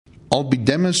I'll be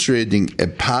demonstrating a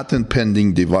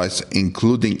patent-pending device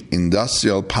including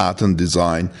industrial patent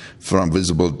design from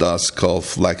VisibleDust called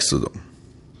FlexoDome.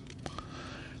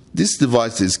 This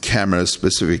device is camera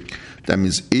specific. That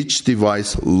means each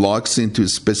device locks into a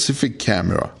specific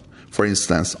camera. For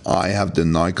instance, I have the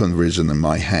Nikon version in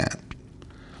my hand.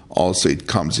 Also, it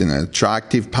comes in an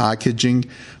attractive packaging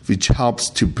which helps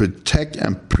to protect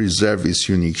and preserve its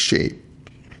unique shape.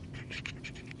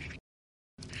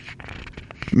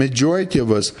 Majority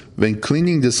of us, when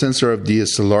cleaning the sensor of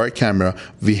DSLR camera,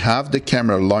 we have the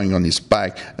camera lying on its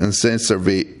back and sensor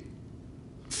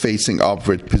facing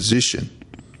upward position.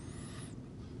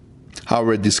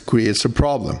 However, this creates a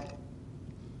problem.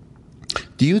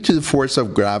 Due to the force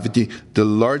of gravity, the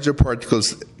larger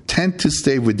particles tend to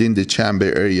stay within the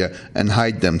chamber area and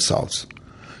hide themselves.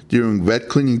 During wet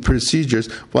cleaning procedures,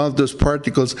 one of those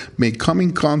particles may come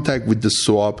in contact with the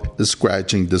swab,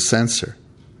 scratching the sensor.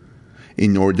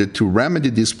 In order to remedy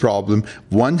this problem,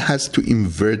 one has to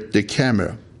invert the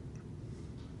camera.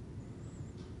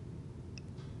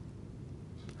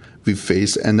 We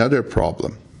face another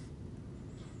problem.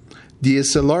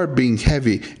 DSLR being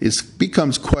heavy, it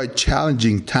becomes quite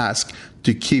challenging task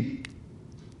to keep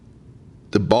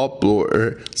the bulb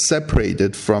blower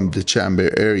separated from the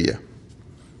chamber area.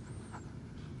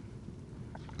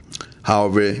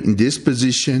 However, in this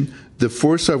position, the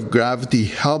force of gravity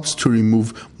helps to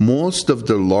remove most of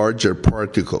the larger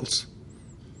particles.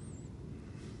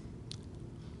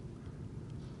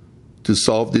 To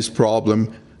solve this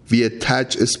problem, we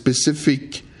attach a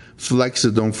specific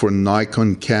FlexoDome for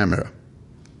Nikon camera.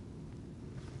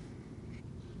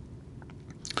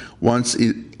 Once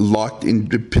it locked in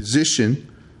the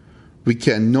position, we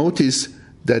can notice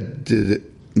that the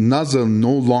nozzle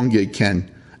no longer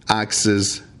can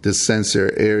access the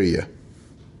sensor area.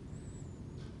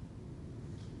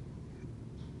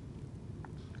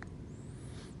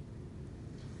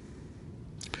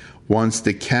 Once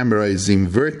the camera is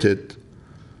inverted,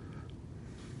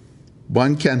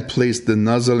 one can place the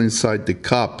nozzle inside the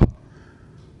cup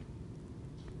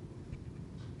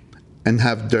and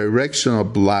have directional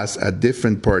blast at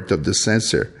different parts of the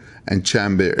sensor and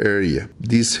chamber area.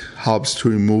 This helps to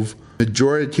remove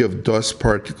majority of dust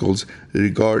particles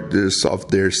regardless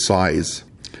of their size.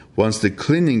 Once the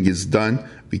cleaning is done,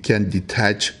 we can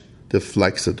detach the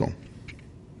FlexoDome.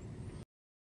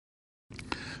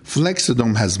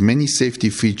 FlexoDome has many safety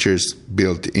features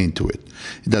built into it.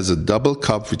 It has a double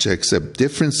cup which accepts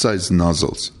different size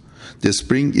nozzles. The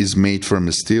spring is made from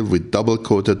steel with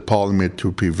double-coated polymer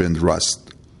to prevent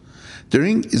rust. The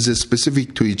ring is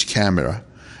specific to each camera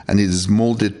and it is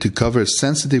molded to cover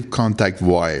sensitive contact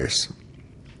wires.